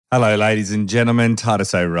Hello, ladies and gentlemen.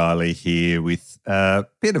 Titus O'Reilly here with a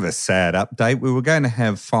bit of a sad update. We were going to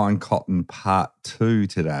have Fine Cotton Part 2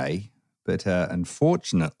 today, but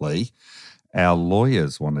unfortunately, our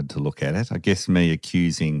lawyers wanted to look at it. I guess me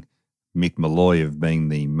accusing Mick Malloy of being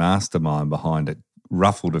the mastermind behind it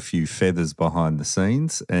ruffled a few feathers behind the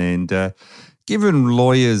scenes. And given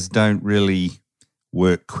lawyers don't really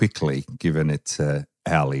work quickly, given its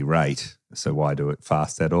hourly rate, so why do it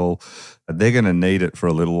fast at all? They're going to need it for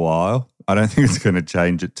a little while. I don't think it's going to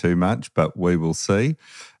change it too much, but we will see.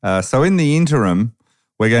 So in the interim,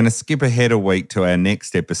 we're going to skip ahead a week to our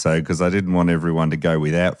next episode because I didn't want everyone to go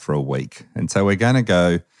without for a week. And so we're going to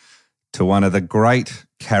go to one of the great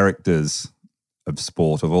characters of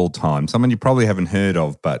sport of all time, someone you probably haven't heard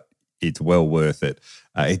of, but it's well worth it.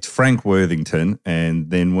 It's Frank Worthington, and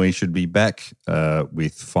then we should be back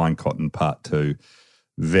with Fine Cotton Part 2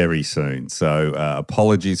 very soon. So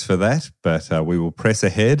apologies for that, but we will press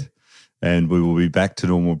ahead and we will be back to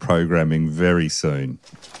normal programming very soon.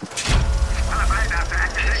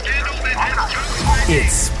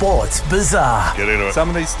 It's Sports Bizarre. Get into it. Some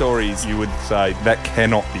of these stories you would say that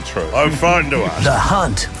cannot be true. I'm fine to us. The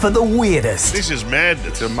hunt for the weirdest. This is madness.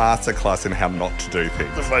 It's a masterclass in how not to do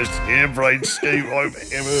things. The most harebrained scheme I've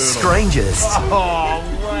ever heard of. Strangers. Oh,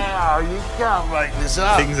 wow. You can't make this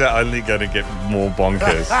up. Things are only going to get more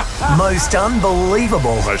bonkers. Most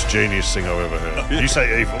unbelievable. Most genius thing I've ever heard. You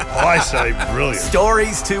say evil. I say brilliant.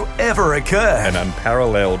 Stories to ever occur. An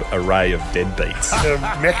unparalleled array of deadbeats.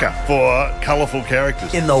 A mecca for colourful characters.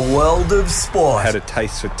 In the world of sport. Had a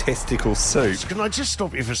taste for testicle soup. Can I just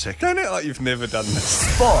stop you for a second? Don't act like you've never done this.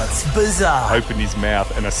 Sports Bizarre. Opened his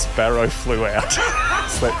mouth and a sparrow flew out.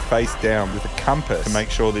 Slept face down with a compass to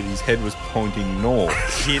make sure that his head was pointing north.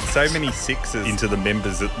 He hit so many sixes into the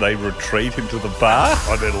members that they retreat into the bar.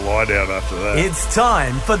 I better lie down after that. It's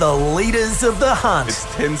time for the leaders of the hunt. It's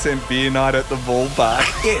 10-cent beer night at the ballpark.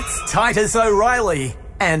 It's Titus O'Reilly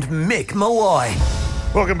and Mick Malloy.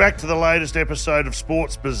 Welcome back to the latest episode of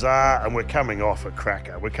Sports Bizarre, and we're coming off a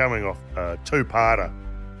cracker. We're coming off a two-parter.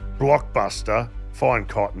 Blockbuster, Fine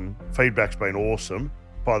Cotton. Feedback's been awesome.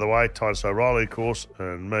 By the way, Titus O'Reilly, of course,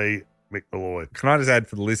 and me, Mick Malloy. Can I just add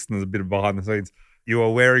for the listeners a bit of behind the scenes? You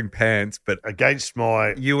were wearing pants, but Against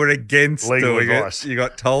my you were against legal doing advice. it. You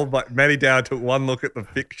got told by Matty Dow took one look at the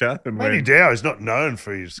picture and Matty went, Dow is not known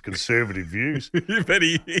for his conservative views. but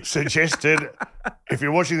he Suggested, if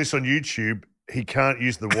you're watching this on YouTube, he can't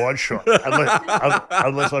use the wide shot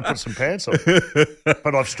unless I put some pants on.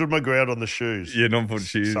 But I've stood my ground on the shoes. You're not put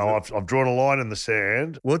shoes. So I've drawn a line in the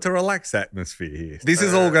sand. Well, it's a relaxed atmosphere here. This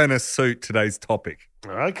is all going to suit today's topic.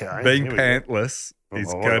 Okay. Being here we go. pantless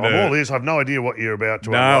is I'm going all to... ears. I have no idea what you're about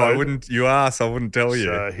to No, unload. I wouldn't. You asked, I wouldn't tell you.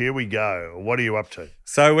 So here we go. What are you up to?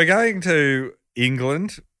 So we're going to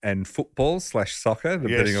England and football/soccer,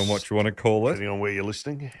 depending Yes. on what you want to call it. Depending on where you're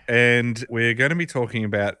listening. And we're going to be talking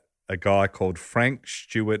about a guy called Frank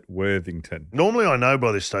Stewart Worthington. Normally I know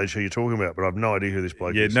by this stage who you're talking about, but I have no idea who this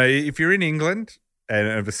bloke Yeah, is. no, if you're in England and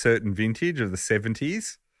of a certain vintage of the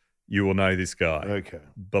 70s, you will know this guy. Okay.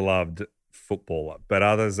 Beloved footballer, but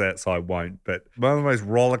others outside won't. But one of the most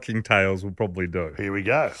rollicking tales will probably do. Here we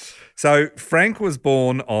go. So Frank was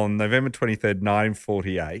born on November 23rd,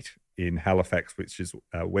 1948 in Halifax, which is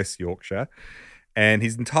West Yorkshire. And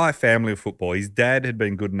his entire family of football. His dad had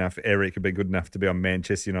been good enough, Eric had been good enough to be on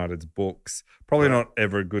Manchester United's books. Probably not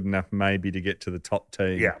ever good enough maybe to get to the top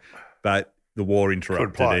team. Yeah. But the war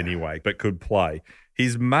interrupted play. anyway, but could play.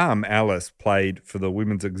 His mum, Alice, played for the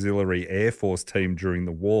Women's Auxiliary Air Force team during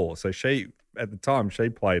the war. So she, at the time, she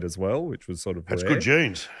played as well, which was sort of That's rare. good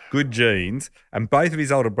genes. Good genes. And both of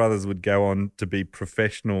his older brothers would go on to be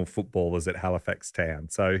professional footballers at Halifax Town.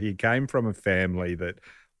 So he came from a family that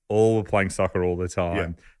all were playing soccer all the time.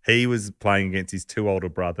 Yeah. He was playing against his two older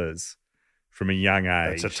brothers from a young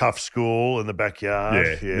age. It's a tough school in the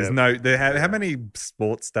backyard. Yeah. How many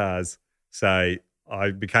sports stars say,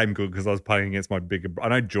 I became good because I was playing against my bigger I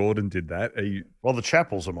know Jordan did that. Well, the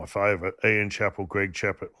Chappells are my favourite. Ian Chappell, Greg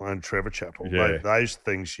Chappell, and Trevor Chappell. Yeah. Those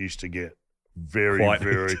things used to get very, Quite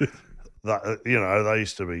very... they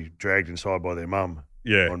used to be dragged inside by their mum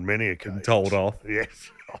on many occasions. Told off. Yeah.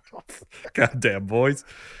 God damn, boys.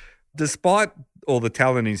 Despite all the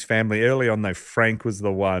talent in his family, early on, though, Frank was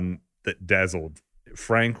the one that dazzled.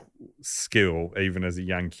 Frank's skill, even as a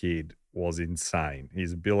young kid, was insane.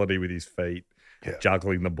 His ability with his feet,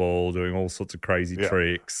 juggling the ball, doing all sorts of crazy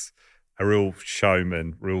tricks, a real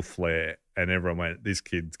showman, real flair. And everyone went, this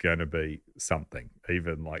kid's going to be something.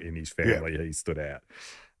 Even like in his family, he stood out.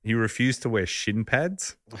 He refused to wear shin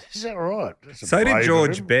pads. Is that right? That's So brave did of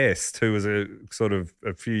George him. Best, who was a sort of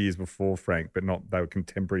a few years before Frank, but they were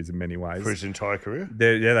contemporaries in many ways. For his entire career?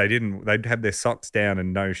 They didn't. They'd have their socks down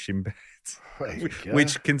and no shin pads, There you go.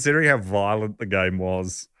 which, considering how violent the game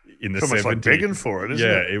was in the It's almost 70s, like begging for it, isn't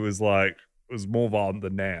yeah, it? it was more violent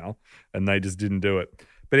than now, and they just didn't do it.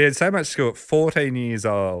 But he had so much skill. At 14 years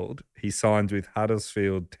old, he signs with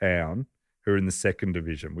Huddersfield Town, who are in the second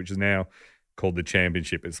division, which is now called the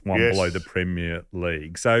Championship. It's one Yes. below the Premier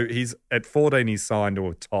League. So at 14, he's signed to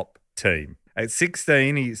a top team. At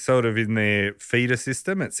 16, he's sort of in their feeder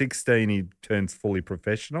system. At 16, he turns fully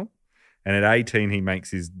professional. And at 18, he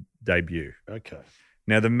makes his debut. Okay.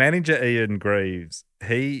 Now, the manager, Ian Greaves,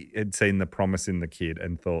 he had seen the promise in the kid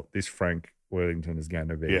and thought this Frank Worthington is going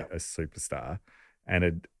to be Yeah. a superstar, and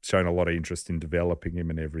had shown a lot of interest in developing him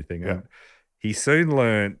and everything. Yeah. And he soon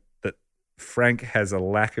learned that Frank has a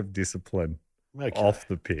lack of discipline Okay. off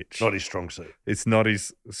the pitch. Not his strong suit. It's not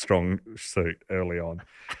his strong suit early on.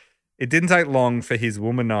 It didn't take long for his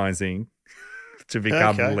womanizing to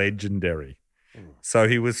become Okay. legendary. So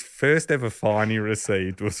his first ever fine he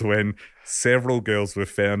received was when several girls were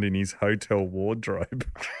found in his hotel wardrobe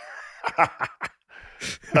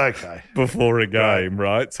Okay. before a game,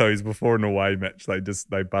 right? So he's before an away match.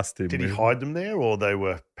 They bust him. Did he with- hide them there, or they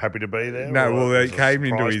were happy to be there? No, or well, they was it a came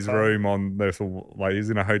into surprise his party? room on the like he was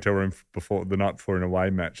in a hotel room the night before an away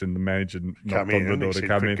match, and the manager knocked Come on in, the and door he to said,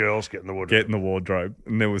 come "Quick, in, girls, get in the wardrobe." get in the wardrobe,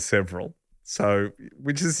 and there were several. So,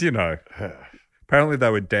 which is apparently they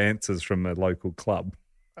were dancers from a local club.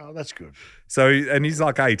 Oh, that's good. So, and he's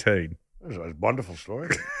like 18, That's a wonderful story.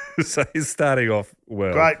 so he's starting off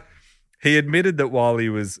well. Great. He admitted that while he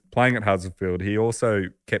was playing at Huddersfield, he also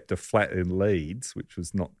kept a flat in Leeds, which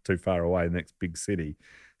was not too far away, the next big city,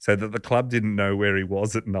 so that the club didn't know where he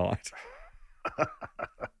was at night.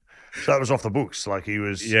 So that was off the books. Like he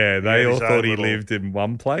was. Yeah, they had all his thought own he little- lived in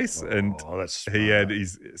one place, and Oh, that's he had smart.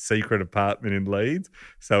 his secret apartment in Leeds,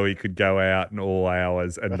 so he could go out in all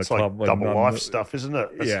hours. And That's the like club was double none- life stuff, isn't it?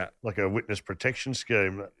 That's Yeah. like a witness protection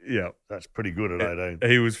scheme. Yeah, That's pretty good at 18.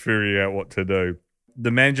 he was figuring out what to do. The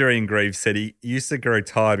manager, Ian Greaves, said he used to grow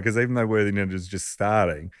tired because even though Worthington was just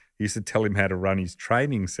starting, he used to tell him how to run his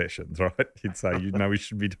training sessions, right? He'd say, we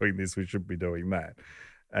should be doing this, we should be doing that.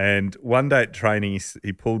 And one day at training,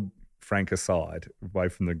 he pulled Frank aside away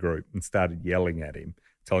from the group and started yelling at him,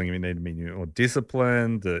 telling him he needed to be more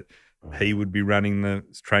disciplined, that he would be running the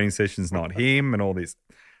training sessions, not him, and all this.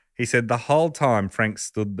 He said the whole time Frank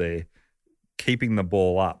stood there keeping the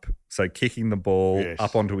ball up. So kicking the ball Yes.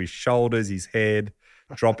 up onto his shoulders, his head,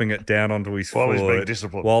 dropping it down onto his While foot. he's being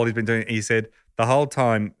disciplined. While he's been doing it. He said the whole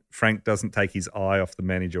time Frank doesn't take his eye off the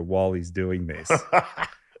manager while he's doing this.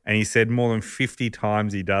 And he said more than 50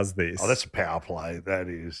 times he does this. Oh, that's a power play. That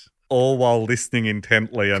is. All while listening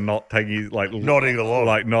intently and not taking Nodding along.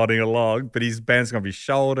 like nodding along. But he's bouncing off his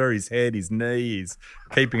shoulder, his head, his knee. He's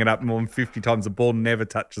keeping it up more than 50 times. The ball never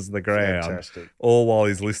touches the ground. Fantastic. All while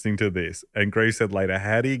he's listening to this. And Greaves said later,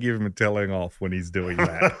 how do you give him a telling off when he's doing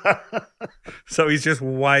that? So he's just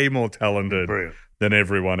way more talented Brilliant. than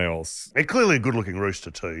everyone else. And clearly a good-looking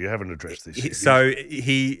rooster too. You haven't addressed this yet. So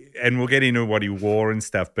and we'll get into what he wore and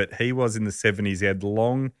stuff, but he was in the 70s. He had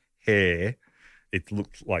long hair. It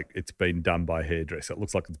looked like it's been done by a hairdresser. It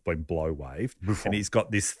looks like it's been blow waved. And he's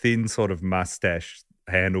got this thin sort of mustache,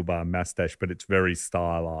 handlebar mustache, but it's very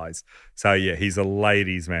stylized. So yeah, he's a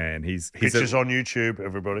ladies' man. He's Pictures on YouTube,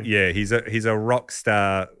 everybody. yeah, he's a rock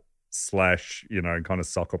star / kind of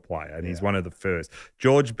soccer player, and he's one of the first.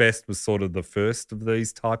 George Best was sort of the first of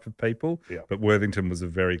these type of people, Yeah. but Worthington was a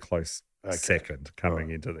very close Okay. second coming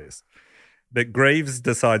into this. But Greaves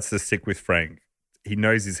decides to stick with Frank. He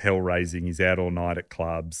knows he's hell raising. He's out all night at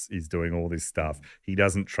clubs. He's doing all this stuff. He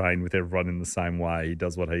doesn't train with everyone in the same way. He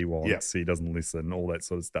does what he wants. He doesn't listen, all that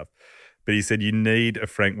sort of stuff. But he said, you need a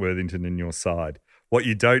Frank Worthington in your side. What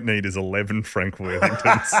you don't need is 11 Frank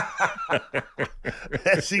Worthingtons.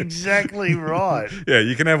 That's exactly right. Yeah,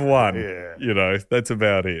 you can have one. Yeah. That's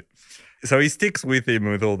about it. So he sticks with him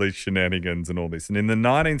with all these shenanigans and all this. And in the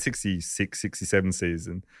 1966-67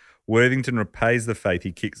 season, Worthington repays the faith.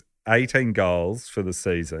 He kicks 18 goals for the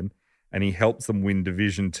season, and he helps them win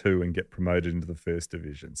Division 2 and get promoted into the First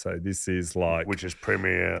Division. So this is like Which is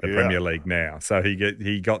Premier. the Premier League now. So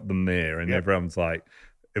he got them there, and Yep. everyone's like,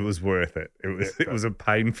 it was worth it. It was a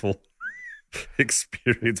painful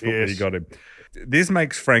experience when he Yes. got him. This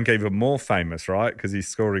makes Frank even more famous, right? Because he's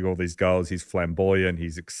scoring all these goals. He's flamboyant.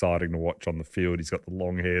 He's exciting to watch on the field. He's got the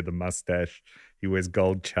long hair, the mustache. He wears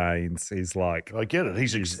gold chains. He's like, I get it.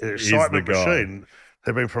 He's an he's excitement the guy. machine.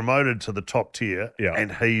 They've been promoted to the top tier, Yeah.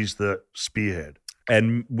 and he's the spearhead.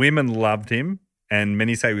 and women loved him, And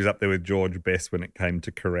many say he was up there with George Best when it came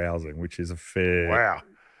to carousing, which is a fair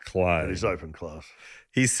claim. It is open class.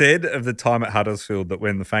 He said of the time at Huddersfield that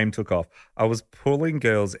when the fame took off, I was pulling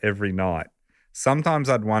girls every night. Sometimes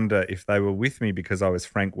I'd wonder if they were with me because I was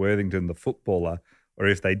Frank Worthington, the footballer, or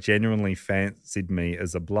if they genuinely fancied me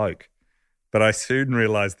as a bloke. But I soon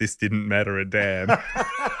realised this didn't matter a damn. Don't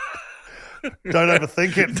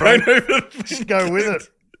overthink it, Frank. Just go with it.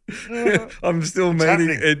 I'm still meeting.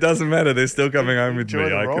 Happening. It doesn't matter. They're still coming home with Enjoy me.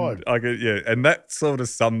 the ride. I can, yeah. And that sort of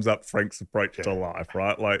sums up Frank's approach to life,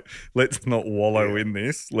 right? Like, let's not wallow in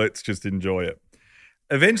this. Let's just enjoy it.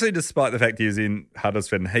 Eventually, despite the fact he was in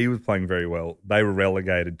Huddersfield and he was playing very well, they were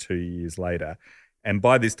relegated 2 years later. And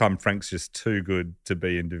by this time, Frank's just too good to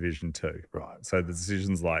be in Division 2. Right. So the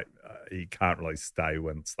decision's like, he can't really stay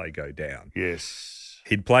once they go down. Yes.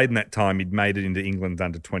 He'd played in that time. He'd made it into England's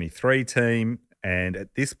under-23 team. And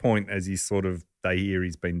at this point, as they hear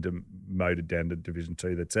he's been demoted down to Division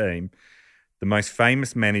 2, the team, the most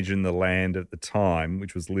famous manager in the land at the time,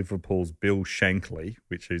 which was Liverpool's Bill Shankly,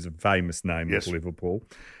 which is a famous name of Liverpool,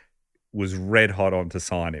 was red hot on to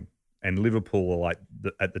sign him. And Liverpool were like,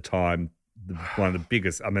 at the time, one of the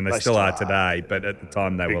biggest. I mean, they still are today, but at the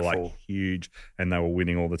time they were like huge and they were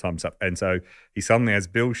winning all the time stuff. And so he suddenly has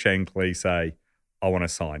Bill Shankly say, I want to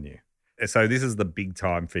sign you. So this is the big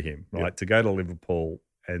time for him, right? To go to Liverpool,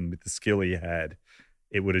 and with the skill he had,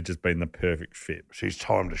 it would have just been the perfect fit. So it's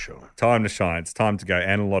time to shine. Time to shine. It's time to go,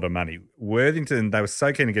 and a lot of money. Worthington, they were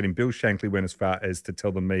so keen to get him. Bill Shankly went as far as to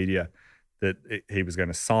tell the media that he was going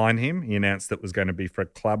to sign him. He announced that it was going to be for a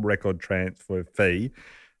club record transfer fee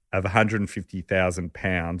of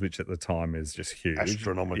 £150,000, which at the time is just huge.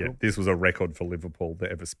 Astronomical. Yeah, this was a record for Liverpool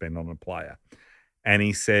to ever spend on a player. And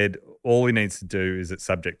he said all he needs to do is it's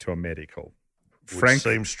subject to a medical. Which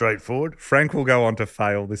seems straightforward. Frank will go on to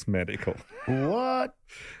fail this medical. What?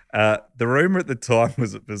 The rumour at the time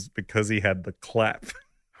was it was because he had the clap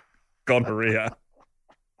gonorrhea.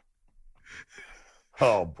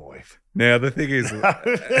 Oh, boy. Now, the thing is,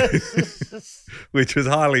 which was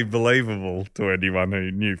highly believable to anyone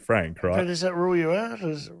who knew Frank, right? But does that rule you out?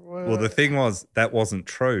 Well, the thing was, that wasn't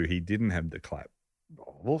true. He didn't have the clap.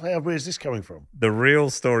 Well, where's this coming from? The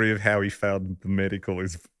real story of how he failed the medical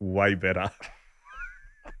is way better.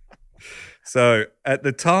 So at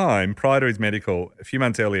the time, prior to his medical, a few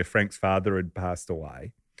months earlier, Frank's father had passed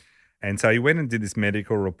away. And so he went and did this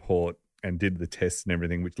medical report and did the tests and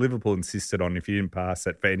everything, which Liverpool insisted on. If you didn't pass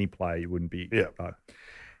it for any player, you wouldn't be. Yeah.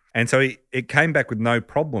 And so it came back with no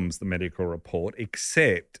problems, the medical report,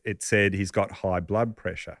 except it said he's got high blood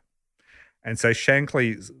pressure. And so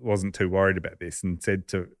Shankly wasn't too worried about this and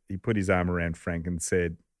he put his arm around Frank and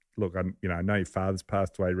said, look, I know your father's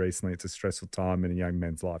passed away recently. It's a stressful time in a young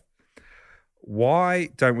man's life. Why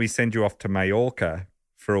don't we send you off to Mallorca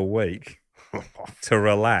for a week to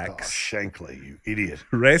relax? Oh, Shankly, you idiot.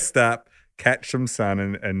 Rest up, catch some sun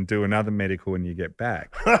and do another medical when you get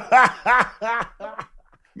back.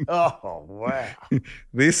 Oh, wow.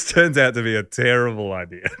 This turns out to be a terrible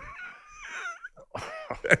idea.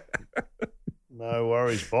 No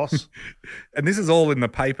worries, boss. And this is all in the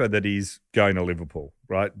paper that he's going to Liverpool,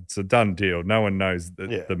 right? It's a done deal. No one knows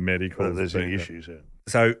that the medical. Well, there's any issues. Yeah.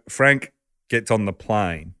 So Frank gets on the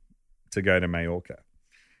plane to go to Mallorca.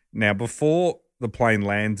 Now, before the plane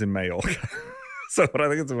lands in Mallorca, so I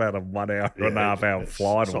think it's about a 1 hour and a half hour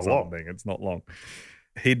flight or something. Long. It's not long.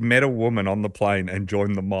 He'd met a woman on the plane and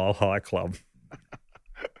joined the Mile High Club.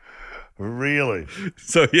 Really?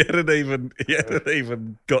 So he hadn't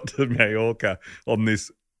even got to Mallorca on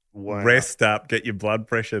this rest up, get your blood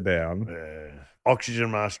pressure down. Yeah.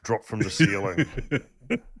 Oxygen mask dropped from the ceiling.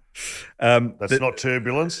 That's not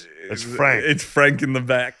turbulence. It's Frank. It's Frank in the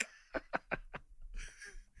back.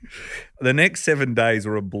 The next 7 days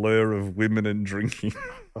were a blur of women and drinking.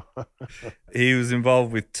 He was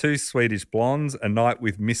involved with 2 Swedish blondes, a night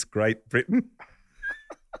with Miss Great Britain,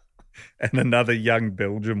 and another young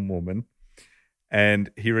Belgian woman.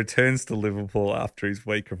 And he returns to Liverpool after his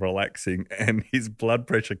week of relaxing, and his blood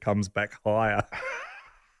pressure comes back higher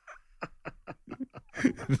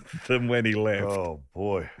than when he left. Oh,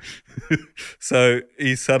 boy. So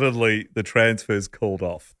the transfer's called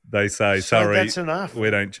off. They say, sorry, that's enough. We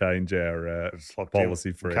don't change our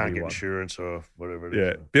policy for anyone. Can't get insurance or whatever it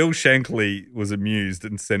is. Yeah. Bill Shankly was amused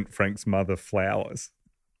and sent Frank's mother flowers.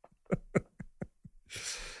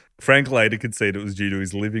 Frank later conceded it was due to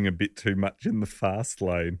his living a bit too much in the fast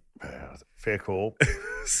lane. Fair call.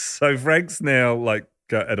 So Frank's now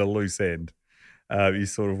at a loose end.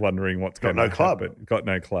 He's sort of wondering what's going to happen. Got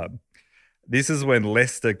no club. This is when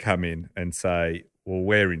Leicester come in and say, well,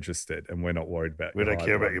 we're interested and we're not worried about We don't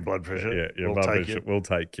care about your blood pressure. Yeah, your blood pressure. We'll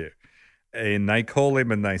take you. And they call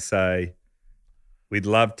him and they say, we'd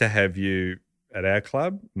love to have you at our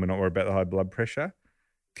club. We're not worried about the high blood pressure.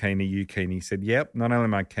 Keen, are you keen? He said, yep, not only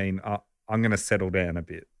am I keen, I'm going to settle down a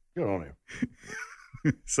bit. Good on him.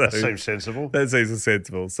 So That seems sensible. That seems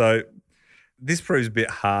sensible. So this proves a bit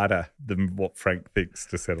harder than what Frank thinks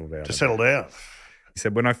to settle down. He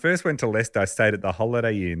said, when I first went to Leicester, I stayed at the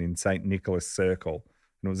Holiday Inn in St. Nicholas Circle,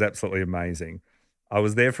 and it was absolutely amazing. I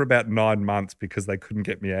was there for about 9 months because they couldn't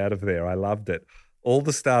get me out of there. I loved it. All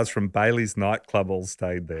the stars from Bailey's nightclub all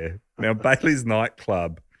stayed there. Now, Bailey's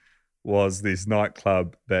nightclub was this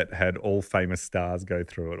nightclub that had all famous stars go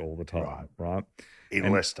through it all the time, right? In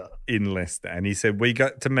Leicester. And he said, we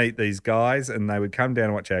got to meet these guys and they would come down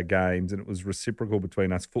and watch our games, and it was reciprocal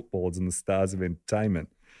between us footballers and the stars of entertainment.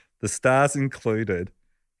 The stars included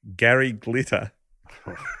Gary Glitter,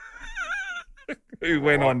 who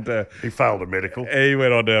went on to... He failed a medical. He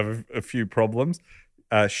went on to have a few problems.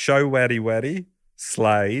 Show Waddy Waddy,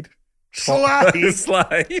 Slade.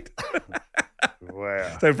 Slade.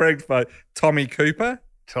 Wow. So Frank's Tommy Cooper.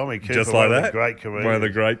 Tommy Cooper, just like one of that. the great comedians. One of the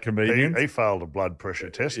great comedians. He failed a blood pressure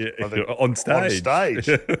test. I think, on stage.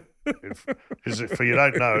 Because if you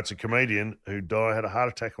don't know, it's a comedian who had a heart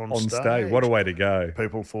attack on stage. What a way to go.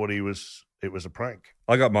 People thought it was a prank.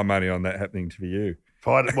 I got my money on that happening to you.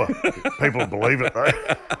 People believe it though.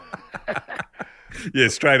 Yeah,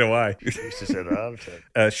 straight away. He just had a heart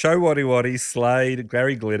attack. Show Waddy Waddy, Slade,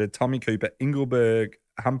 Gary Glitter, Tommy Cooper, Ingleberg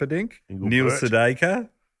Humperdinck, Neil Sedaka.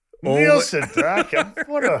 Neil Sedaka.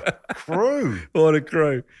 What a crew. What a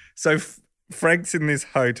crew. So Frank's in this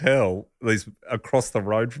hotel, across the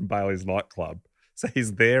road from Bailey's nightclub. So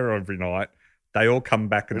he's there every night. They all come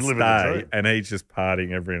back and stay, and he's just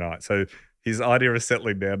partying every night. So his idea of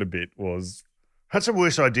settling down a bit was... That's a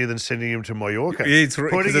worse idea than sending him to Mallorca.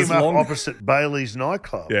 Putting him up opposite Bailey's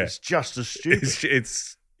nightclub. Yeah. It's just as stupid.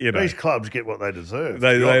 It's these clubs get what they deserve.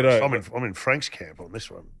 They don't. I'm in Frank's camp on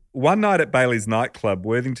this one. One night at Bailey's nightclub,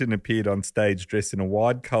 Worthington appeared on stage dressed in a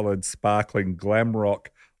wide-coloured, sparkling glam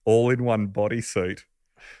rock, all-in-one bodysuit,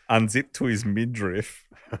 unzipped to his midriff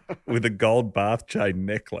with a gold bath chain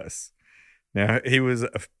necklace. Now, he was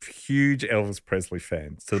a huge Elvis Presley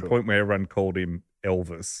fan, to the point where everyone called him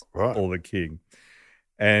Elvis or the King.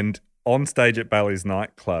 And on stage at Bailey's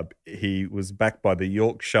nightclub, he was backed by the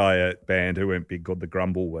Yorkshire band who went big called the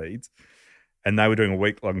Grumbleweeds, and they were doing a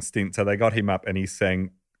week-long stint. So they got him up and he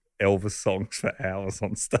sang Elvis songs for hours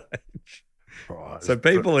on stage. Right. So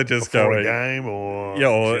people are just before going... a game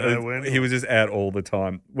or... he was just out all the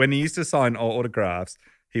time. When he used to sign autographs,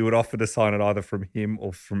 he would offer to sign it either from him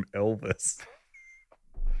or from Elvis.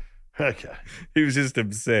 Okay. He was just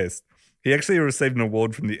obsessed. He actually received an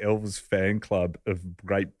award from the Elvis Fan Club of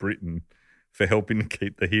Great Britain for helping to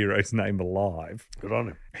keep the hero's name alive. Good on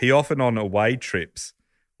him. He often on away trips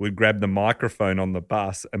would grab the microphone on the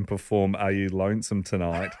bus and perform Are You Lonesome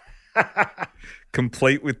Tonight?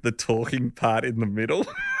 Complete with the talking part in the middle.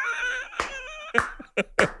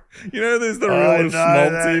 There's the real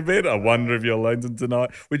schmaltzy bit. I wonder if you're lonesome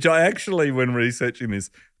tonight, which I actually, when researching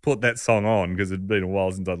this, put that song on because it'd been a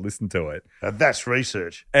while since I'd listened to it. That's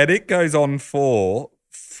research. And it goes on for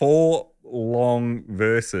 4 long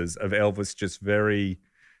verses of Elvis just very,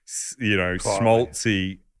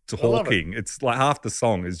 schmaltzy talking. It's like half the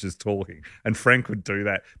song is just talking. And Frank would do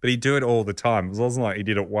that. But he'd do it all the time. It wasn't like he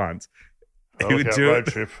did it once. He would do road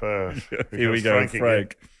it. Trip. Here we go,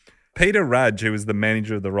 Frank. Peter Rudge, who was the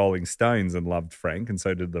manager of the Rolling Stones and loved Frank, and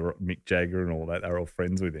so did Mick Jagger and all that. They were all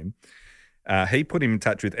friends with him. He put him in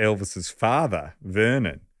touch with Elvis's father,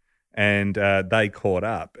 Vernon, and they caught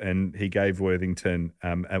up, and he gave Worthington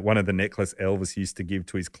one of the necklace Elvis used to give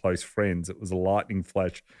to his close friends. It was a lightning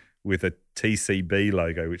flash with a TCB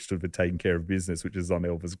logo, which stood for Taking Care of Business, which is on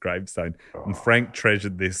Elvis' gravestone. And Frank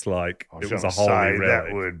treasured this like it was a holy relic.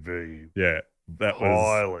 That would be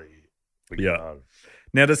highly regarded.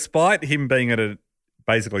 Now, despite him being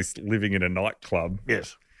basically living in a nightclub,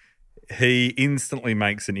 yes, he instantly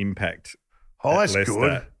makes an impact. Oh, that's Leicester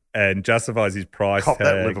good. And justifies his price tag.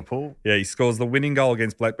 That Liverpool. Yeah, he scores the winning goal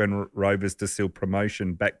against Blackburn Rovers to seal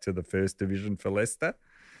promotion back to the first division for Leicester.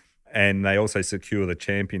 And they also secure the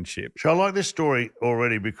championship. So I like this story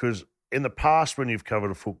already because in the past when you've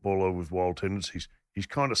covered a footballer with wild tendencies, he's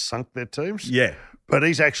kind of sunk their teams. Yeah. But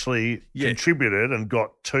he's actually contributed and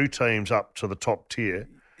got 2 teams up to the top tier.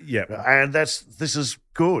 Yeah. And this is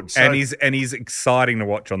good. So, and he's exciting to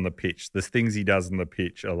watch on the pitch. The things he does on the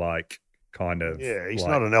pitch are like kind of... Yeah, he's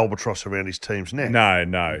not an albatross around his team's neck.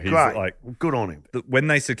 No. He's great. Like... Good on him. When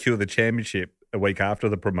they secure the championship a week after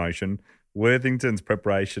the promotion, Worthington's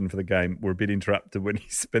preparation for the game were a bit interrupted when he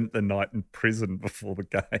spent the night in prison before the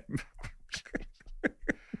game.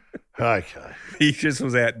 Okay. He just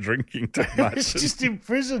was out drinking too much. He's just in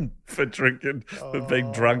prison. For drinking, for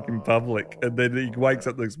being drunk in public. And then he wakes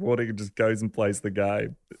up the next morning and just goes and plays the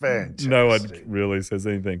game. Fantastic. No one really says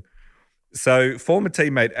anything. So former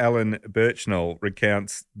teammate Alan Birchnell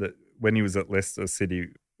recounts that when he was at Leicester City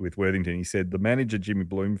with Worthington, he said the manager Jimmy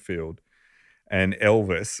Bloomfield and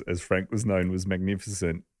Elvis, as Frank was known, was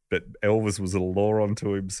magnificent, but Elvis was a law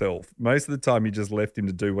unto himself. Most of the time he just left him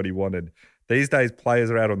to do what he wanted. These days players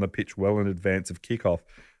are out on the pitch well in advance of kickoff,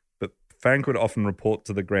 but Frank would often report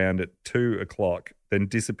to the ground at 2:00, then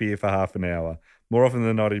disappear for half an hour. More often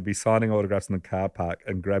than not, he'd be signing autographs in the car park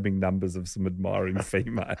and grabbing numbers of some admiring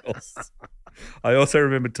females. I also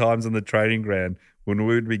remember times on the training ground when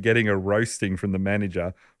we would be getting a roasting from the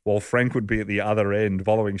manager while Frank would be at the other end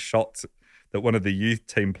following shots that one of the youth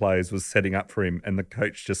team players was setting up for him, and the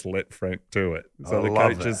coach just let Frank do it. So the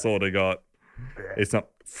coach just sort of got, it's not.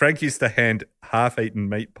 Frank used to hand half-eaten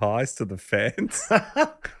meat pies to the fans.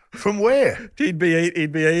 From where? He'd be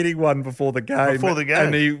eating one before the game.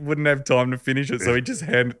 And he wouldn't have time to finish it, so he'd just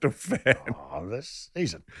hand it to a fan. Oh,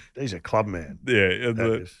 he's a club man. Yeah.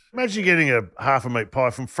 Imagine getting a half a meat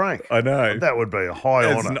pie from Frank. I know. That would be a high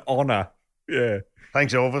honour. It's an honour. Yeah.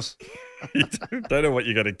 Thanks, Elvis. You don't know what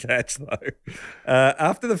you're going to catch, though.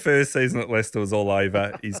 After the first season at Leicester was all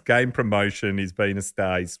over, he's gained promotion, he's been a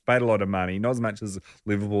star, he's paid a lot of money, not as much as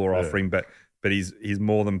Liverpool are offering, but he's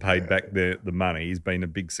more than paid back the money. He's been a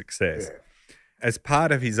big success. Yeah. As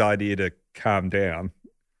part of his idea to calm down,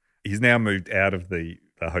 he's now moved out of the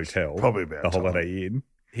hotel, probably about the Holiday Inn.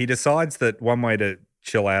 He decides that one way to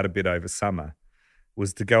chill out a bit over summer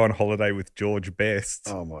was to go on holiday with George Best.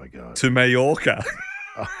 Oh, my God. To Mallorca.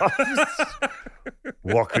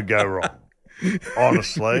 What could go wrong?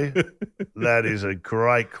 Honestly, that is a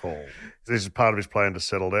great call. This is part of his plan to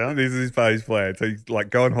settle down. This is part of his plan. So he's like,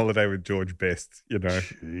 go on holiday with George Best, you know.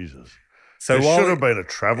 Jesus. So there should have been a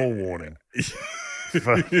travel warning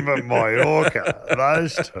for Mallorca.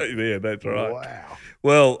 Those two. Yeah, that's right. Wow.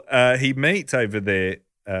 Well, he meets over there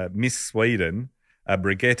Miss Sweden,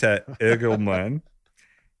 Brigitte Ergelman,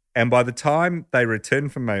 and by the time they return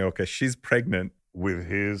from Mallorca, she's pregnant with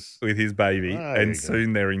his baby, and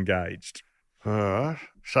soon they're engaged. So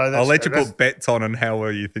I'll let you put bets on how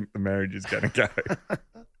well you think the marriage is going to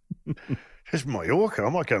go. It's Mallorca. I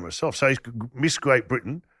might go myself. So he's Miss Great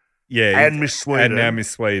Britain, and Miss Sweden, and now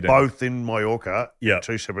Miss Sweden, both in Mallorca. Yeah,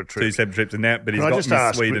 two separate trips. And now, but he's got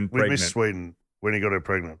Miss Sweden pregnant. With Miss Sweden, when he got her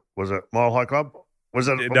pregnant, was it Mile High Club? Was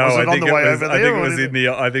it? No, was it I think on the way it was, over there? I think it was in the.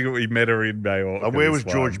 I think we met her in Mallorca. Where was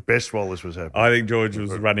George Best while this was happening? I think George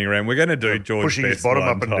was running around. We're going to do George pushing Best his bottom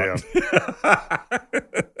up and down.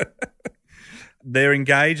 They're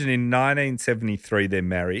engaged, and in 1973 they're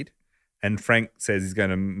married. And Frank says he's going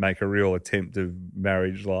to make a real attempt of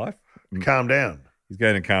marriage life. Calm down. He's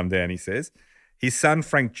going to calm down. He says his son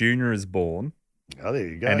Frank Jr. is born. Oh, there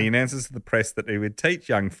you go. And he announces to the press that he would teach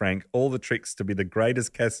young Frank all the tricks to be the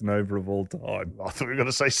greatest Casanova of all time. I thought we were going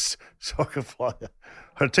to say soccer player.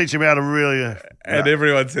 I'd teach him how to really... and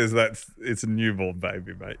everyone says it's a newborn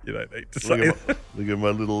baby, mate. You don't need to say that. Look at my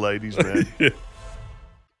little ladies, man. Yeah.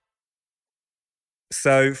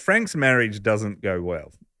 So Frank's marriage doesn't go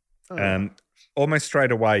well. Almost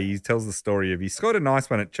straight away, he tells the story of he scored a nice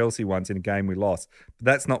one at Chelsea once in a game we lost, but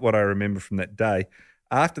that's not what I remember from that day.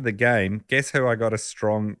 After the game, guess who I got a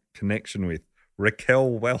strong connection with? Raquel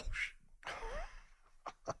Welch.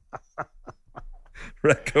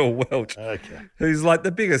 Raquel Welch, who's like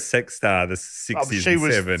the biggest sex star of the 60s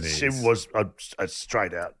and 70s. She was a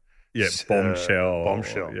straight out. Yeah,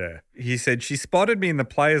 bombshell. Yeah. He said, she spotted me in the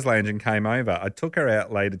players' lounge and came over. I took her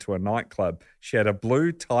out later to a nightclub. She had a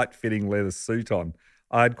blue, tight-fitting leather suit on.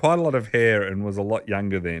 I had quite a lot of hair and was a lot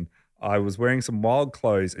younger then. I was wearing some wild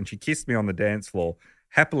clothes and she kissed me on the dance floor.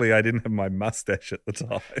 Happily, I didn't have my mustache at the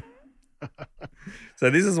time. So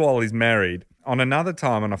this is while he's married. On another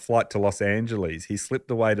time on a flight to Los Angeles, he slipped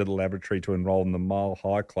away to the laboratory to enroll in the Mile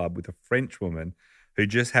High Club with a French woman who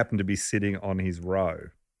just happened to be sitting on his row.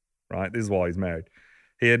 Right? This is while he's married.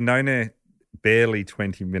 He had known her barely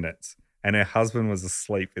 20 minutes and her husband was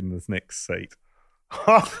asleep in the next seat.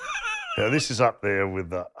 Now, this is up there with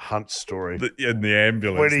the Hunt story. In the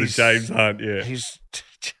ambulance, the James Hunt, yeah. He's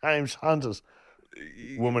James Hunter's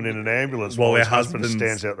woman in an ambulance while his husband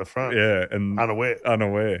stands out the front. Yeah, and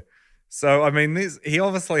unaware. So, I mean, he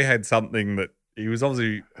obviously had something that he was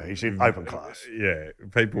obviously... He's in open class. Yeah,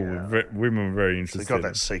 women were very interested. He's got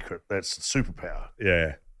that secret, that superpower.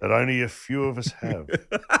 Yeah. That only a few of us have.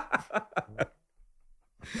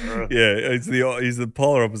 Yeah, he's the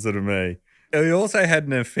polar opposite of me. He also had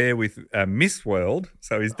an affair with Miss World,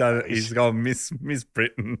 so he's gone Miss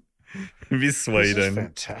Britain, Miss This is Sweden.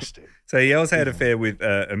 fantastic. So he also had an affair with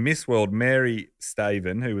a Miss World, Mary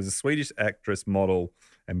Staven, who was a Swedish actress, model,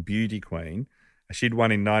 and beauty queen. She'd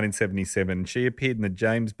won in 1977. She appeared in the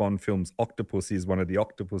James Bond films Octopussy as one of the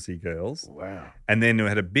Octopussy girls. Wow. And then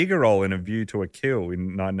had a bigger role in A View to a Kill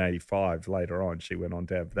in 1985. Later on, she went on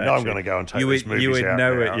to have that. No, I'm going to go and take these movies you would out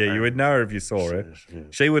know now, it. Yeah, you would know her if you saw her. Yeah.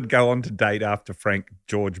 She would go on to date after Frank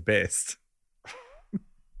George Best.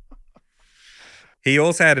 He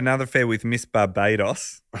also had another affair with Miss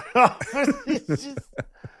Barbados.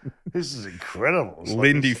 This is incredible.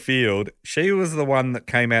 Lindy Field. She was the one that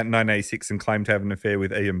came out in 1986 and claimed to have an affair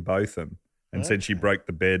with Ian Botham and said she broke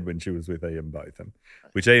the bed when she was with Ian Botham,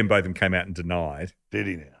 which Ian Botham came out and denied. Did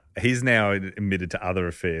he now? He's now admitted to other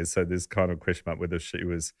affairs, so there's kind of a question about whether she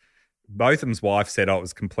was... Botham's wife said, it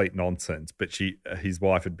was complete nonsense, but his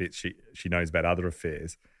wife admits she knows about other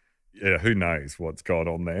affairs. Yeah, who knows what's going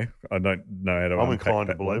on there? I don't know how to. I'm inclined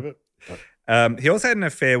to believe it. He also had an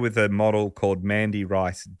affair with a model called Mandy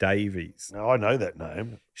Rice Davies. No, I know that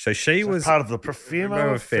name. So she was part of the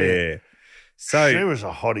Profumo affair. So she was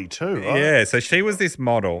a hottie too, right? Yeah, so she was this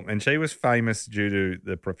model, and she was famous due to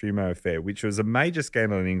the Profumo affair, which was a major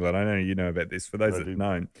scandal in England. I know you know about this. For those that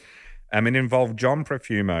know, it involved John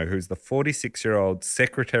Profumo, who's the 46-year-old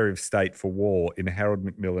Secretary of State for War in Harold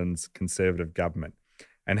Macmillan's Conservative government.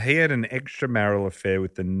 And he had an extramarital affair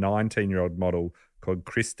with the 19-year-old model called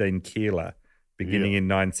Christine Keeler beginning in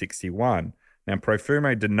 1961. Now,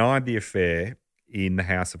 Profumo denied the affair in the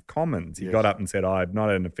House of Commons. He got up and said, I have not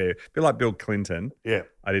had an affair. A bit like Bill Clinton. Yeah.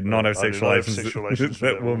 I did not have sexual relations with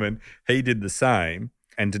that woman. He did the same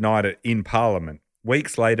and denied it in Parliament.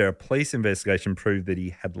 Weeks later, a police investigation proved that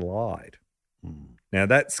he had lied. Now,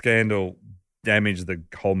 that scandal damaged the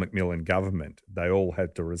whole Macmillan government. They all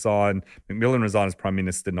had to resign. Macmillan resigned as Prime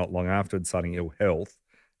Minister not long afterwards, citing ill health.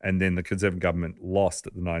 And then the Conservative government lost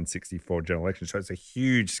at the 1964 general election. So it's a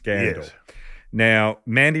huge scandal. Yes. Now,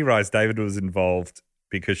 Mandy Rice David was involved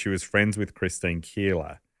because she was friends with Christine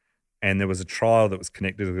Keeler. And there was a trial that was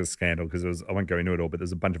connected to the scandal because I won't go into it all, but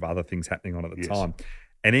there's a bunch of other things happening on at the time.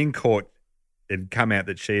 And in court, it had come out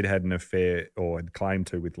that she'd had an affair or had claimed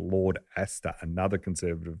to with Lord Astor, another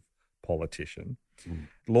Conservative politician.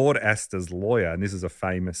 Lord Astor's lawyer, and this is a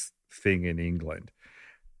famous thing in England,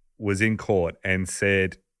 was in court and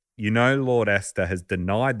said, Lord Astor has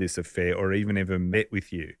denied this affair or even ever met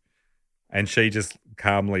with you. And she just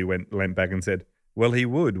calmly leant back and said, well, he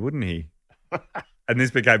would, wouldn't he? And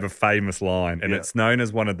this became a famous line, and it's known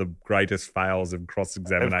as one of the greatest fails of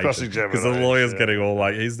cross-examination. Because the lawyer's getting all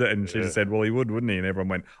like, and she just said, well, he would, wouldn't he? And everyone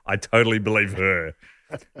went, I totally believe her.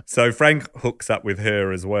 So Frank hooks up with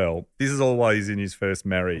her as well. This is all while he's in his first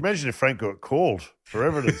marriage. Imagine if Frank got called for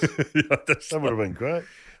evidence. That would have been great.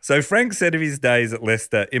 So Frank said of his days at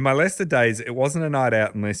Leicester, in my Leicester days, it wasn't a night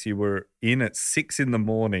out unless you were in at 6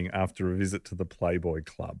 a.m. after a visit to the Playboy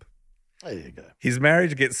Club. There you go. His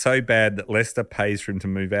marriage gets so bad that Leicester pays for him to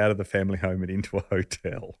move out of the family home and into a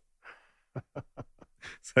hotel.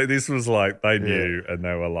 So this was like, they knew and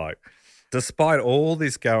they were like, despite all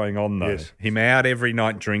this going on though, him out every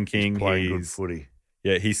night drinking. He's playing good footy.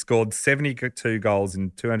 Yeah, he scored 72 goals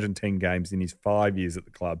in 210 games in his 5 years at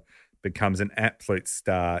the club, becomes an absolute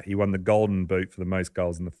star. He won the Golden Boot for the most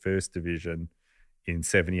goals in the first division in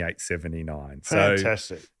 78-79.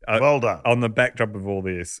 Fantastic. Well done. On the backdrop of all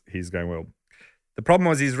this, he's going well. The problem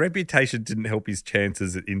was his reputation didn't help his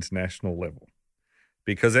chances at international level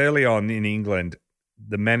because early on in England,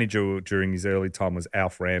 the manager during his early time was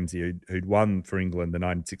Alf Ramsey, who'd won for England the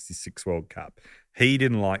 1966 World Cup. He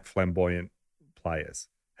didn't like flamboyant players.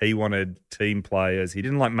 He wanted team players. He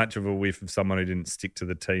didn't like much of a whiff of someone who didn't stick to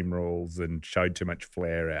the team rules and showed too much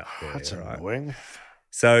flair out there. That's annoying.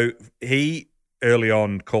 So he early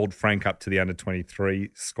on called Frank up to the under-23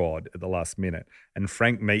 squad at the last minute, and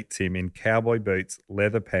Frank meets him in cowboy boots,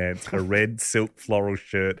 leather pants, a red silk floral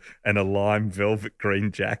shirt, and a lime velvet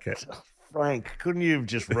green jacket. Frank, couldn't you have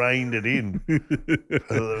just reined it in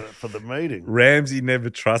for the meeting? Ramsey never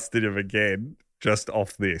trusted him again, just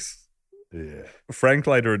off this. Yeah. Frank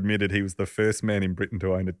later admitted he was the first man in Britain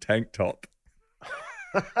to own a tank top.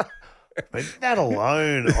 But that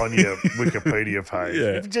alone on your Wikipedia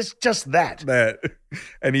page, just that.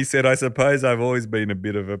 And he said, I suppose I've always been a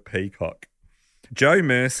bit of a peacock. Joe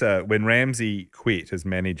Mercer, when Ramsey quit as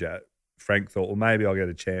manager, Frank thought, well, maybe I'll get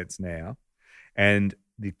a chance now. And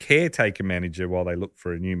the caretaker manager, while they looked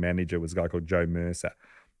for a new manager, was a guy called Joe Mercer.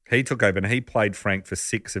 He took over and he played Frank for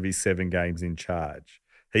 6 of his 7 games in charge.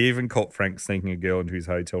 He even caught Frank sneaking a girl into his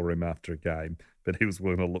hotel room after a game, but he was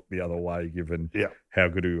willing to look the other way given how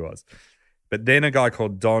good he was. But then a guy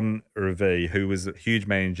called Don Revie, who was a huge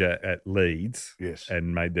manager at Leeds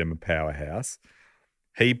and made them a powerhouse,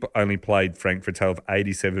 he only played Frank for a total of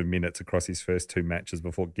 87 minutes across his first 2 matches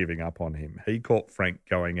before giving up on him. He caught Frank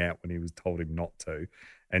going out when he was told him not to.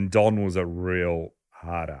 And Don was a real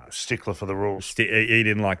hard ass. Stickler for the rules. He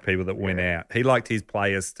didn't like people that went out. He liked his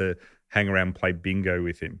players to hang around and play bingo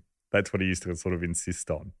with him. That's what he used to sort of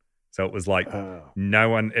insist on. So it was like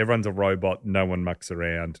everyone's a robot, no one mucks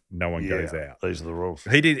around, no one goes out. These are the rules.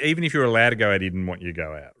 He did, even if you were allowed to go out, he didn't want you to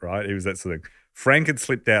go out, right? It was that sort of thing. Frank had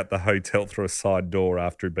slipped out the hotel through a side door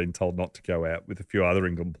after he'd been told not to go out with a few other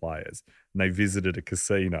England players, and they visited a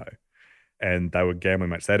casino and they were gambling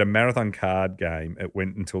match. They had a marathon card game. It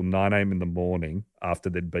went until 9 a.m. in the morning after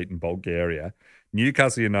they'd beaten Bulgaria.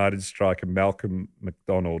 Newcastle United striker Malcolm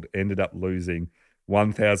McDonald ended up losing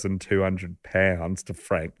 £1,200 to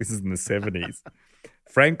Frank. This is in the 70s.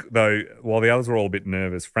 Frank, though, while the others were all a bit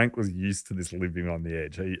nervous, Frank was used to this living on the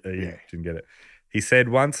edge. He didn't get it. He said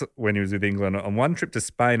once when he was with England, on one trip to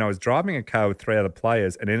Spain, I was driving a car with 3 other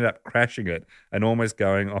players and ended up crashing it and almost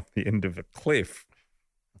going off the end of a cliff.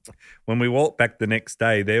 When we walked back the next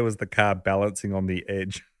day, there was the car balancing on the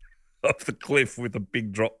edge of the cliff with a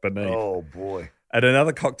big drop beneath. Oh, boy. At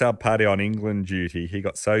another cocktail party on England duty, he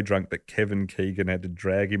got so drunk that Kevin Keegan had to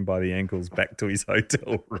drag him by the ankles back to his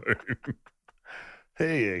hotel room.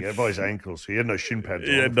 There you go, by his ankles. He had no shin pads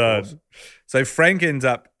on. No. So Frank ends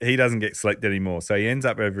up, he doesn't get selected anymore. So he ends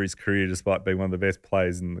up over his career, despite being one of the best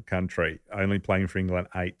players in the country, only playing for England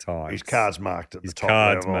 8 times. His card's marked at the top.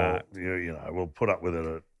 His card's marked. You know, we'll put up with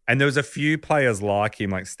it. And there was a few players like him,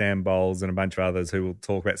 like Stan Bowles and a bunch of others who will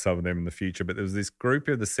talk about some of them in the future. But there was this group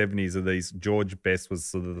of the 70s of these. George Best was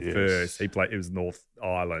sort of the first. It was North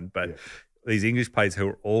Ireland. But these English players who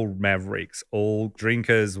were all mavericks, all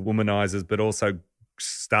drinkers, womanizers, but also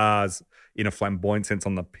stars in a flamboyant sense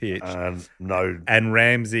on the pitch. And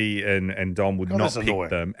Ramsey and Dom would not pick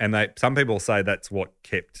them. And some people say that's what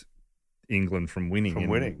kept England from winning.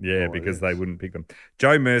 Because they wouldn't pick them.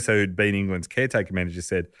 Joe Mercer, who'd been England's caretaker manager,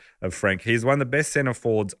 said of Frank, he's one of the best centre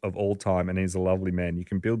forwards of all time and he's a lovely man. You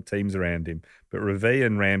can build teams around him. But Revie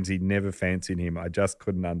and Ramsey never fancied him. I just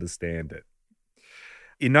couldn't understand it.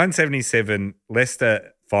 In 1977,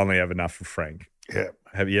 Leicester finally have enough of Frank. Yeah.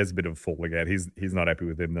 He has a bit of a falling out. He's not happy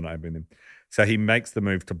with them. They're not happy with him. So he makes the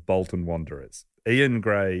move to Bolton Wanderers. Ian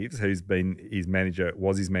Graves, who's been his manager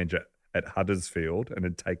at Huddersfield and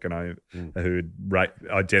had taken over, who had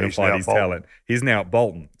identified his talent. He's now at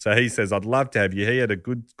Bolton. So he says, I'd love to have you. He had a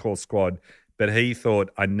good core squad, but he thought,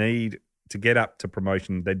 I need to get up to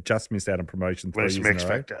promotion. They'd just missed out on promotion 3 years in a row.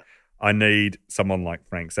 Factor. I need someone like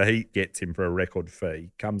Frank. So he gets him for a record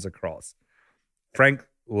fee, comes across. Frank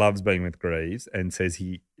loves being with Greaves and says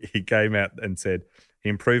he came out and said, he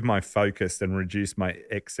improved my focus and reduced my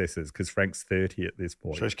excesses because Frank's 30 at this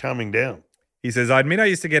point. So he's calming down. He says, I admit I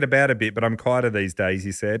used to get about a bit, but I'm quieter these days,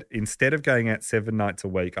 he said. Instead of going out 7 nights a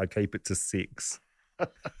week, I keep it to 6.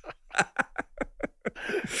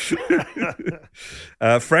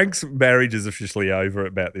 Frank's marriage is officially over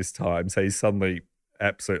about this time, so he's suddenly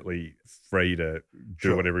absolutely free to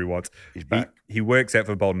do whatever he wants. He's back. He works out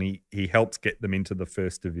for Bolton. He helps get them into the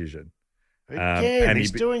first division. Again,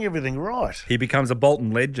 he's doing everything right. He becomes a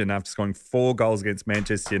Bolton legend after scoring 4 goals against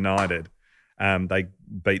Manchester United. They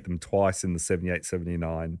beat them twice in the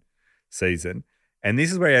 78-79 season. And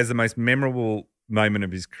this is where he has the most memorable moment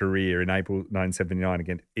of his career in April 1979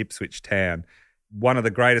 against Ipswich Town. One of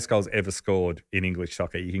the greatest goals ever scored in English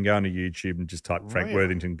soccer. You can go onto YouTube and just type Frank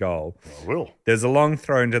Worthington goal. I will. There's a long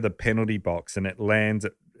throw into the penalty box and it lands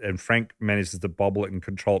and Frank manages to bobble it and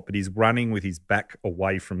control it, but he's running with his back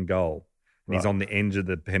away from goal. And he's on the edge of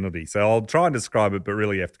the penalty. So I'll try and describe it, but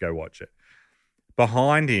really you have to go watch it.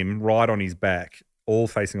 Behind him, right on his back, all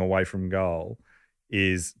facing away from goal,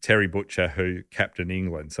 is Terry Butcher, who captained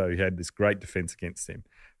England. So he had this great defence against him.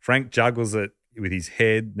 Frank juggles it with his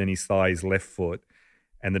head, then his thigh, his left foot,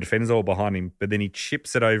 and the defenders are all behind him. But then he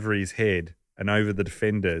chips it over his head and over the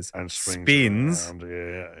defenders, and spins,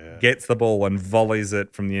 gets the ball and volleys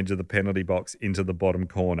it from the edge of the penalty box into the bottom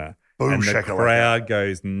corner. Boom, and the crowd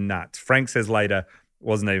goes nuts. Frank says later,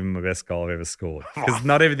 wasn't even the best goal I've ever scored. Because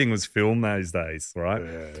not everything was filmed those days, right?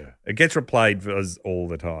 Yeah. It gets replayed all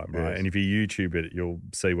the time, right? Yes. And if you YouTube it, you'll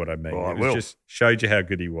see what I mean. Oh, it just showed you how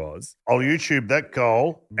good he was. I'll YouTube that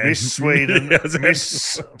goal. Miss Sweden,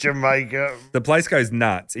 Miss Jamaica. The place goes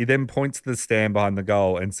nuts. He then points to the stand behind the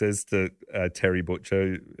goal and says to Terry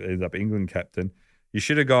Butcher, who ends up England captain, you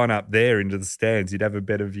should have gone up there into the stands. You'd have a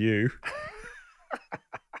better view.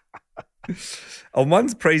 On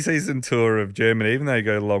one's pre-season tour of Germany, even though he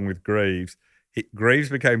go along with Greaves, Greaves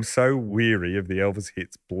became so weary of the Elvis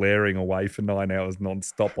hits blaring away for 9 hours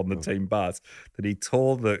non-stop on the team bus that he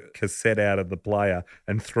tore the cassette out of the player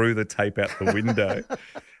and threw the tape out the window.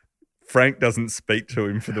 Frank doesn't speak to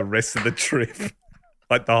him for the rest of the trip.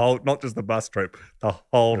 Like the whole, not just the bus trip, the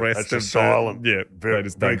whole rest of silent,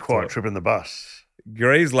 very quiet talk. trip in the bus.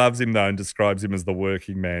 Greaves loves him though and describes him as the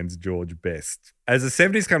working man's George Best. As the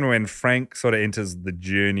 70s come to an end, Frank sort of enters the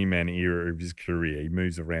journeyman era of his career. He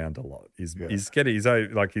moves around a lot. He's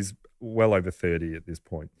well over 30 at this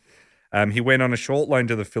point. He went on a short loan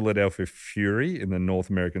to the Philadelphia Fury in the North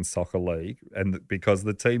American Soccer League, and because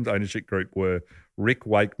the team's ownership group were Rick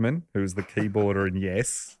Wakeman, who was the keyboarder in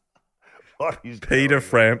Yes, Peter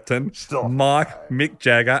Frampton, Mick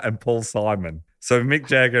Jagger, and Paul Simon. So Mick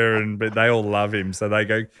Jagger but they all love him. So they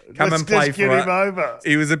go, come and play for us. Him over.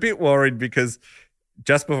 He was a bit worried because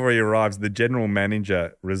just before he arrives, the general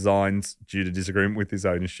manager resigns due to disagreement with his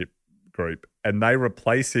ownership group, and they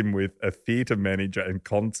replace him with a theatre manager and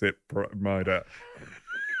concept promoter.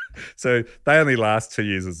 So they only last 2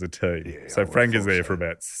 years as a team. Yeah, so Frank is there for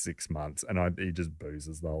about 6 months, and he just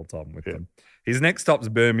boozes the whole time with them. His next stop's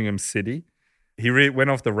Birmingham City. He went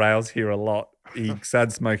off the rails here a lot. He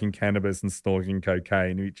started smoking cannabis and snorting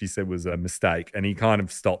cocaine, which he said was a mistake. And he kind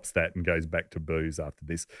of stops that and goes back to booze after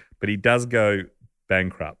this. But he does go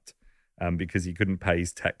bankrupt because he couldn't pay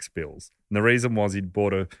his tax bills. And the reason was he'd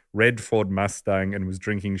bought a red Ford Mustang and was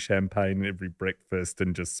drinking champagne every breakfast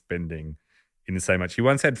and just spending in the same much. He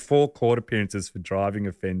once had 4 court appearances for driving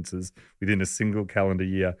offences within a single calendar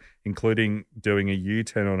year, including doing a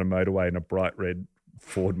U-turn on a motorway in a bright red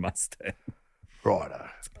Ford Mustang. Righto.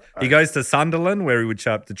 He goes to Sunderland, where he would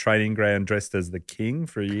show up to training ground dressed as the king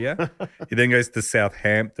for a year. He then goes to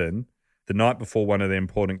Southampton. The night before one of the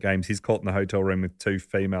important games, he's caught in the hotel room with 2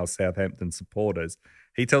 female Southampton supporters.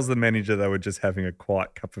 He tells the manager they were just having a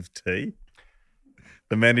quiet cup of tea.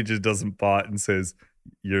 The manager doesn't bite and says,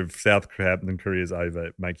 your Southampton career's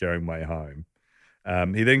over. Make your own way home.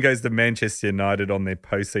 He then goes to Manchester United on their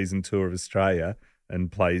postseason tour of Australia and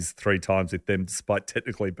plays 3 times with them, despite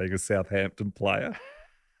technically being a Southampton player.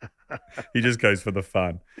 He just goes for the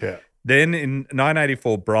fun. Yeah. Then in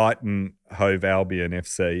 1984, Brighton Hove Albion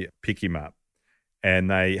FC pick him up, and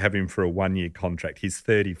they have him for a 1-year contract. He's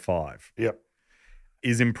 35. Yep.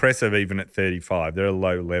 He's impressive even at 35. They're a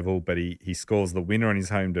low level, but he scores the winner on his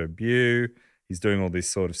home debut. He's doing all this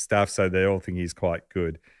sort of stuff, so they all think he's quite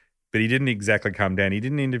good. But he didn't exactly come down. He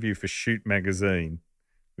did an interview for Shoot magazine,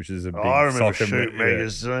 which is a big I remember soccer Shoot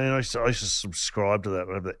magazine. I used to subscribe to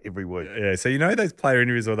that every week. Yeah, so you know those player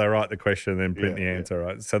interviews where they write the question and then print the answer,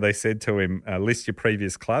 right? So they said to him, list your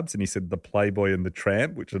previous clubs, and he said the Playboy and the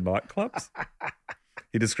Tramp, which are nightclubs.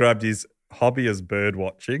 He described his hobby as bird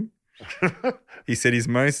watching. He said his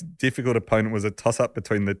most difficult opponent was a toss-up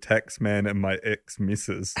between the tax man and my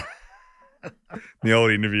ex-missus. The old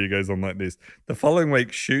interview goes on like this. The following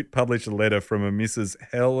week, Shoot published a letter from a Mrs.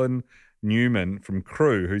 Helen Newman from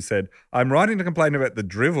Crewe, who said, I'm writing to complain about the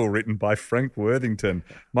drivel written by Frank Worthington.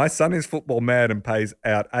 My son is football mad and pays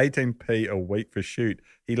out 18p a week for Shoot.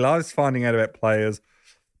 He loves finding out about players,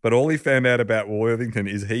 but all he found out about Worthington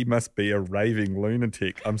is he must be a raving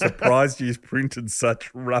lunatic. I'm surprised you've printed such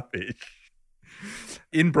rubbish.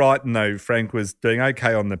 In Brighton, though, Frank was doing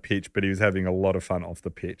okay on the pitch, but he was having a lot of fun off the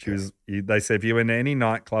pitch. They said if you went to any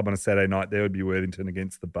nightclub on a Saturday night, there would be Worthington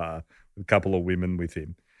against the bar with a couple of women with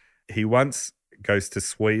him. He once goes to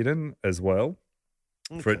Sweden as well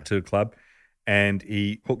to a club, and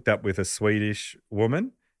he hooked up with a Swedish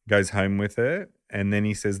woman, goes home with her, and then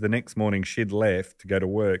he says the next morning she'd left to go to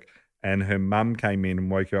work and her mum came in and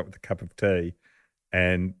woke him up with a cup of tea,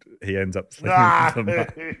 and he ends up sleeping with her mum.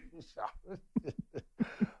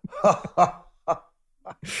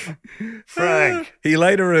 Frank. He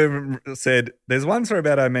later said, there's one story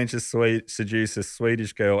about how Manchester seduced a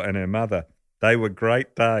Swedish girl and her mother. They were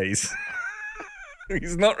great days.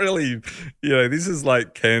 He's not really, this is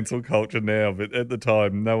like cancel culture now, but at the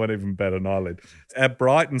time, no one even bat an eyelid. Our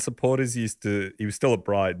Brighton supporters he was still at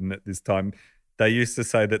Brighton at this time, they used to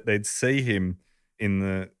say that they'd see him in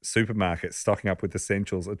the supermarket stocking up with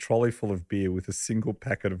essentials, a trolley full of beer with a single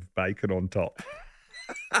packet of bacon on top.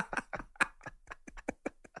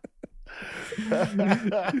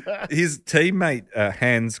 His teammate,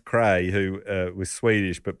 Hans Cray, who was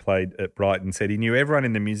Swedish but played at Brighton, said he knew everyone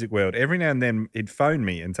in the music world. Every now and then he'd phone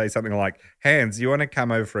me and say something like, Hans, you want to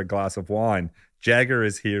come over for a glass of wine? Jagger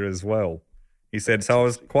is here as well. He said, so I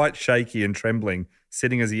was quite shaky and trembling,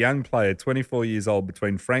 sitting as a young player, 24 years old,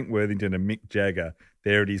 between Frank Worthington and Mick Jagger,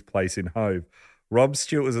 there at his place in Hove. Rob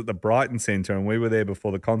Stewart was at the Brighton Centre and we were there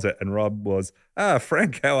before the concert, and Rob was,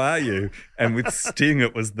 Frank, how are you? And with Sting,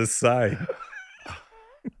 it was the same.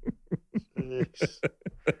 Jeez.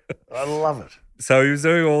 I love it. So he was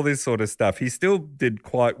doing all this sort of stuff. He still did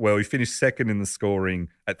quite well. He finished second in the scoring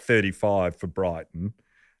at 35 for Brighton,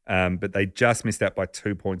 but they just missed out by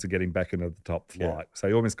 2 points of getting back into the top flight. Yeah. So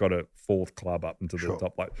he almost got a fourth club up into the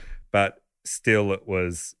top flight. But still, it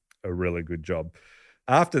was a really good job.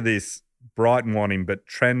 After this, Brighton want him, but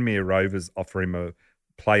Tranmere Rovers offer him a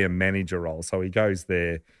player manager role. So he goes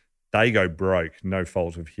there. They go broke, no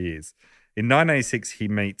fault of his. In 1986, he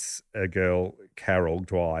meets a girl, Carol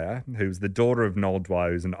Dwyer, who's the daughter of Noel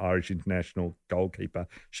Dwyer, who's an Irish international goalkeeper.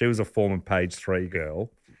 She was a former Page 3 girl,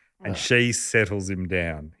 and she settles him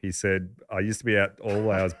down. He said, I used to be out all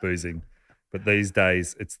hours boozing, but these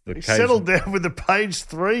days it's the He settled down with the Page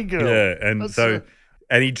 3 girl. Yeah, and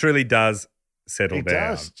and he truly does settle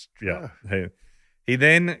down. Does. Yeah. He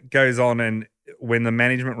then goes on, and when the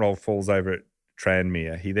management role falls over at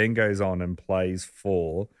Tranmere, he then goes on and plays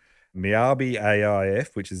for Mjällby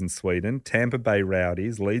AIF, which is in Sweden, Tampa Bay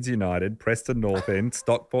Rowdies, Leeds United, Preston North End,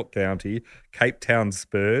 Stockport County, Cape Town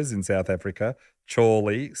Spurs in South Africa,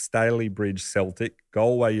 Chorley, Staley Bridge Celtic,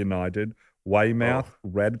 Galway United, Weymouth,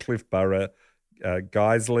 Radcliffe Borough,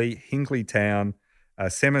 Guiseley, Hinkley Town,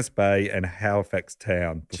 Semmes Bay and Halifax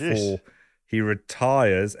Town before he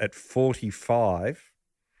retires at 45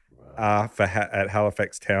 at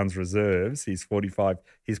Halifax Town's reserves. He's 45.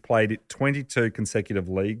 He's played 22 consecutive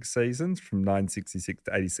league seasons from 1966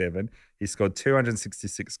 to 87. He scored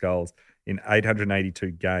 266 goals in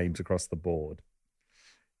 882 games across the board.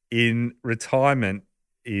 In retirement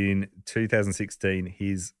in 2016,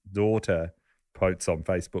 his daughter posts on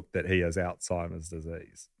Facebook that he has Alzheimer's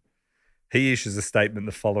disease. He issues a statement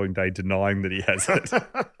the following day denying that he has it.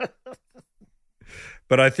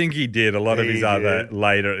 But I think he did. A lot of his other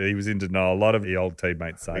later, he was in denial. A lot of the old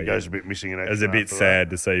teammates say he goes a bit missing in action. It was a bit sad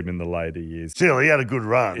to see him in the later years. Still, he had a good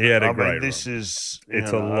run. He had a great run. run. This is,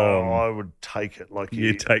 it's a long. I would take it. Like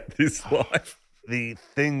you take this life. The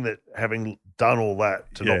thing that having done all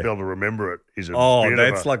that to not be able to remember it is a bit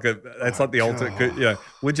that's of like the ultimate. You know,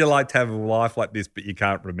 would you like to have a life like this, but you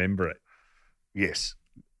can't remember it? Yes,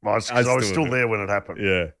 because I was still there when it happened.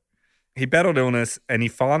 Yeah. He battled illness and he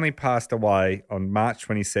finally passed away on March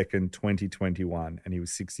 22nd, 2021, and he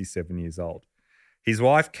was 67 years old. His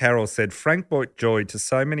wife, Carol, said, Frank brought joy to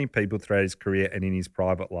so many people throughout his career and in his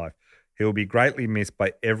private life. He will be greatly missed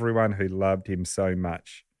by everyone who loved him so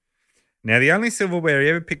much. Now, the only silverware he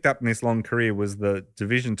ever picked up in this long career was the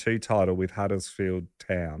Division 2 title with Huddersfield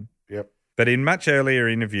Town. Yep. But in much earlier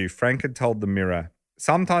interview, Frank had told the Mirror,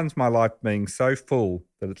 sometimes my life being so full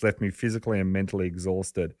that it's left me physically and mentally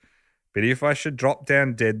exhausted. But if I should drop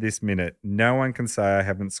down dead this minute, no one can say I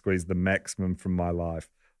haven't squeezed the maximum from my life.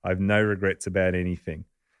 I have no regrets about anything.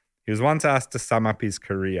 He was once asked to sum up his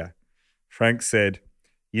career. Frank said,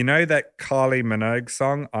 you know that Kylie Minogue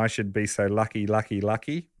song, I Should Be So Lucky, Lucky,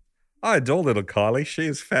 Lucky? I adore little Kylie. She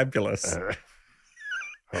is fabulous.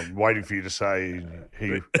 I'm waiting for you to say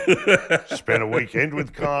he spent a weekend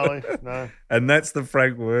with Kylie. No. And that's the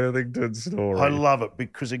Frank Worthington story. I love it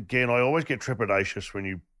because, again, I always get trepidatious when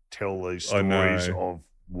you tell these stories of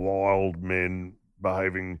wild men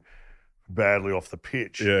behaving badly off the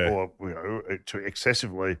pitch or to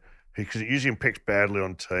excessively, because it usually impacts badly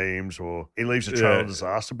on teams or he leaves a trail of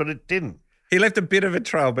disaster, but it didn't. He left a bit of a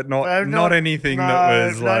trail, but not anything that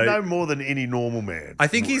was no more than any normal man. I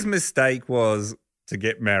think his mistake was to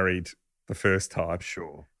get married the first time.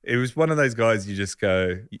 Sure. It was one of those guys you just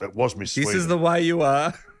go, that was misleading. This is the way you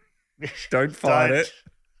are. Don't fight it.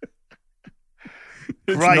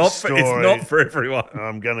 Great story. It's not for everyone.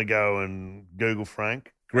 I'm going to go and Google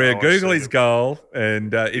Frank. Google his goal.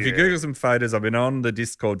 And if you Google some photos, I've been on the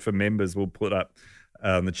Discord for members. We'll put up,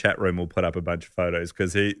 the chat room will put up a bunch of photos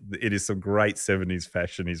because it is some great 70s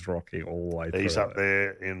fashion he's rocking all the way through. He's up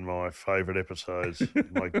there in my favourite episodes,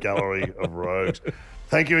 my gallery of rogues.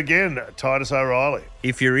 Thank you again, Titus O'Reilly.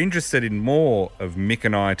 If you're interested in more of Mick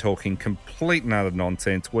and I talking complete and utter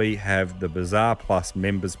nonsense, we have the Bazaar Plus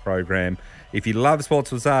members program. If you love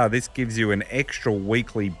Sports Bazaar, this gives you an extra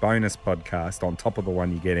weekly bonus podcast on top of the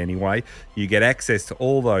one you get anyway. You get access to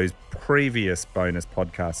all those previous bonus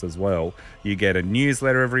podcasts as well. You get a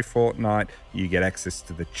newsletter every fortnight. You get access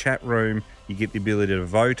to the chat room. You get the ability to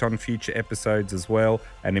vote on future episodes as well.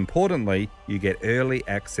 And importantly, you get early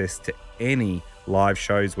access to any live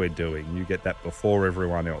shows we're doing. You get that before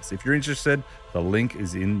everyone else. If you're interested, the link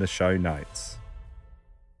is in the show notes.